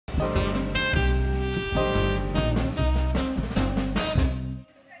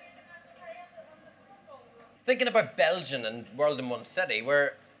Thinking about Belgian and World in One City,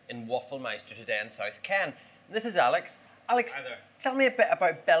 we're in Wafflemeister today in South Ken. This is Alex. Alex, hi there. Tell me a bit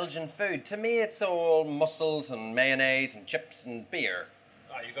about Belgian food. To me, it's all mussels and mayonnaise and chips and beer.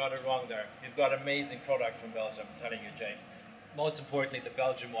 Oh, you got it wrong there. You've got amazing products from Belgium, I'm telling you, James. Most importantly, the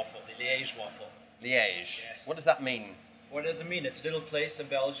Belgian waffle, the Liége waffle. Liège. Yes. What does that mean? What does it mean? It's a little place in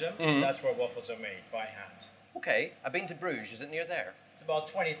Belgium. That's where waffles are made by hand. Okay, I've been to Bruges. Is it near there? It's about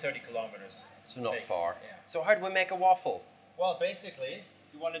 20-30 kilometers. So not Take- far. Yeah. So how do we make a waffle? Well, basically,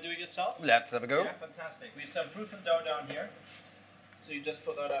 you want to do it yourself? Let's have a go. Yeah, fantastic. We have some proofing dough down here. So you just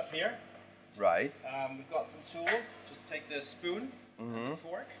put that up here. Right. We've got some tools. Just take the spoon and the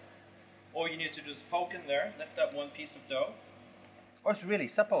fork. All you need to do is poke in there, lift up one piece of dough. Oh, it's really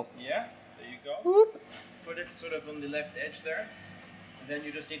simple. Yeah, there you go. Whoop. Put it sort of on the left edge there. And then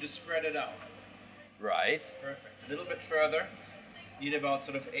you just need to spread it out. Right. Perfect. A little bit further. You need about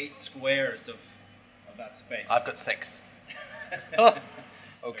sort of 8 squares of that space. I've got 6.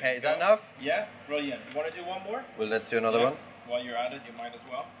 Okay, is that enough? Yeah, brilliant. You want to do one more? Well, let's do another Yeah. one. While you're at it, you might as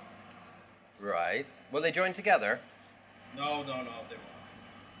well. Right. Will they join together? No, they won't.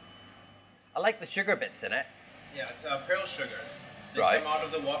 I like the sugar bits in it. Yeah, it's pearl sugars. They Right. come out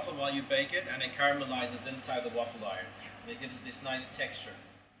of the waffle while you bake it, and it caramelizes inside the waffle iron. It gives this nice texture.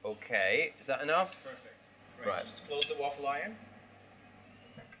 Okay, is that enough? Perfect. Right. Just close the waffle iron.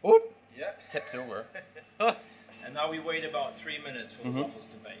 Oop! Yeah. Tips over. And now we wait about 3 minutes for the waffles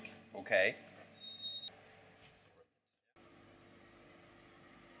to bake. Okay.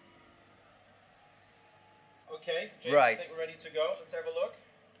 Okay, James, Right. I think we're ready to go. Let's have a look.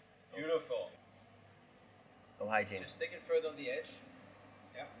 Beautiful. Oh, hygiene. So stick it further on the edge.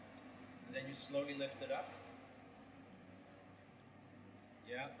 Yeah. And then you slowly lift it up.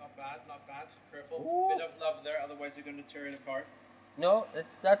 Yeah, not bad, not bad. Careful. Ooh. Bit of love there, otherwise you're going to tear it apart. No,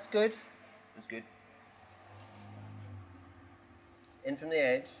 that's good. That's good. It's in from the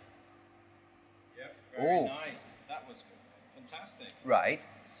edge. Yeah, very Ooh. nice. That was good. Fantastic. Right,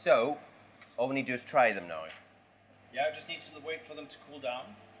 so all we need to do is try them now. Yeah, just need to wait for them to cool down.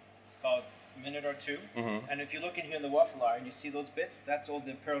 About a minute or two. And if you look in here in the waffle iron, you see those bits? That's all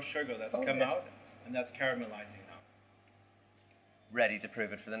the pearl sugar that's come yeah. out, and that's caramelizing now. Ready to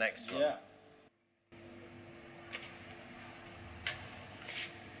prove it for the next one. Yeah.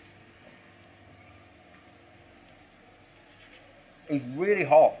 It's really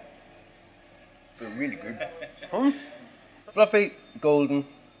hot. But really good. Fluffy, golden,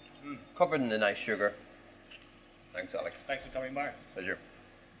 covered in the nice sugar. Thanks, Alex. Thanks for coming by. Pleasure.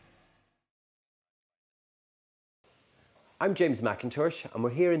 I'm James McIntosh, and we're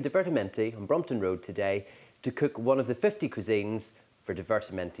here in Divertimenti on Brompton Road today to cook one of the 50 cuisines for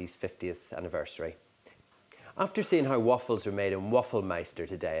Divertimenti's 50th anniversary. After seeing how waffles are made in Wafflemeister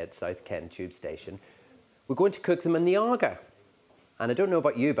today at South Ken Tube Station, we're going to cook them in the AGA. And I don't know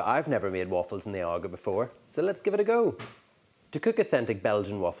about you, but I've never made waffles in the AGA before, so let's give it a go. To cook authentic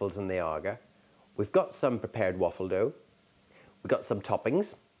Belgian waffles in the AGA, we've got some prepared waffle dough, we've got some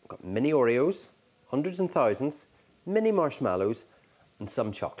toppings, we've got mini Oreos, hundreds and thousands, mini marshmallows, and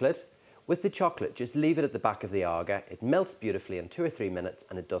some chocolate. With the chocolate, just leave it at the back of the AGA. It melts beautifully in 2 or 3 minutes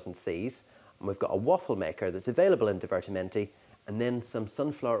and it doesn't seize. And we've got a waffle maker that's available in Divertimenti, and then some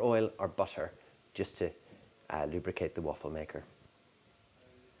sunflower oil or butter just to lubricate the waffle maker.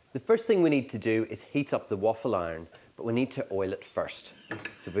 The first thing we need to do is heat up the waffle iron, but we need to oil it first.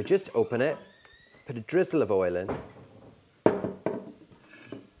 So if we just open it, put a drizzle of oil in,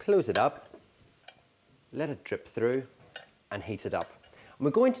 close it up, let it drip through and heat it up. And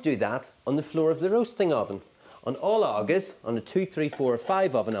we're going to do that on the floor of the roasting oven. On all AGAs, on a 2, 3, 4 or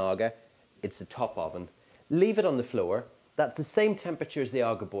 5 oven AGA, it's the top oven. Leave it on the floor. That's the same temperature as the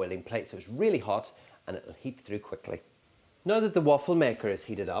AGA boiling plate, so it's really hot and it'll heat through quickly. Now that the waffle maker is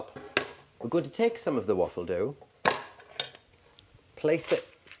heated up, we're going to take some of the waffle dough, place it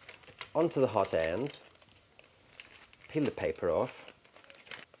onto the hot end, peel the paper off,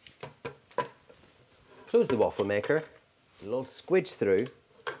 close the waffle maker, it'll all squidge through,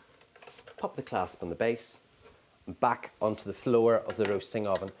 pop the clasp on the base, and back onto the floor of the roasting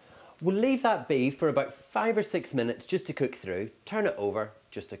oven. We'll leave that be for about 5 or 6 minutes just to cook through, turn it over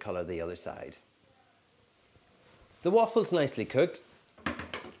just to colour the other side. The waffle's nicely cooked,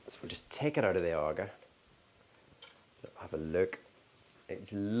 so we'll just take it out of the AGA. Have a look. It's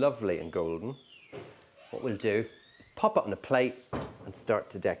lovely and golden. What we'll do, pop it on a plate and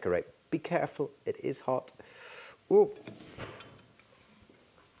start to decorate. Be careful, it is hot. Ooh.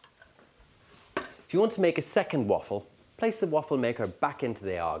 If you want to make a second waffle, place the waffle maker back into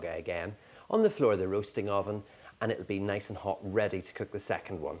the AGA again, on the floor of the roasting oven, and it'll be nice and hot, ready to cook the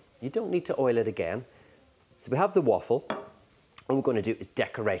second one. You don't need to oil it again. So we have the waffle. All we're going to do is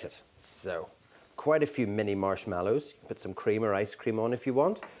decorate it. So quite a few mini marshmallows. You can put some cream or ice cream on if you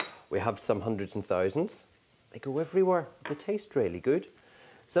want. We have some hundreds and thousands. They go everywhere. They taste really good.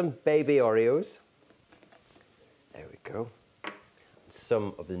 Some baby Oreos. There we go.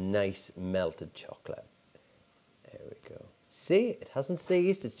 Some of the nice melted chocolate. There we go. See, it hasn't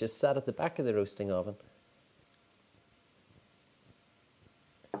seized. It's just sat at the back of the roasting oven.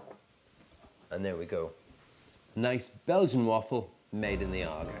 And there we go. Nice Belgian waffle made in the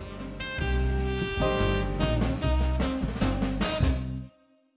AGA.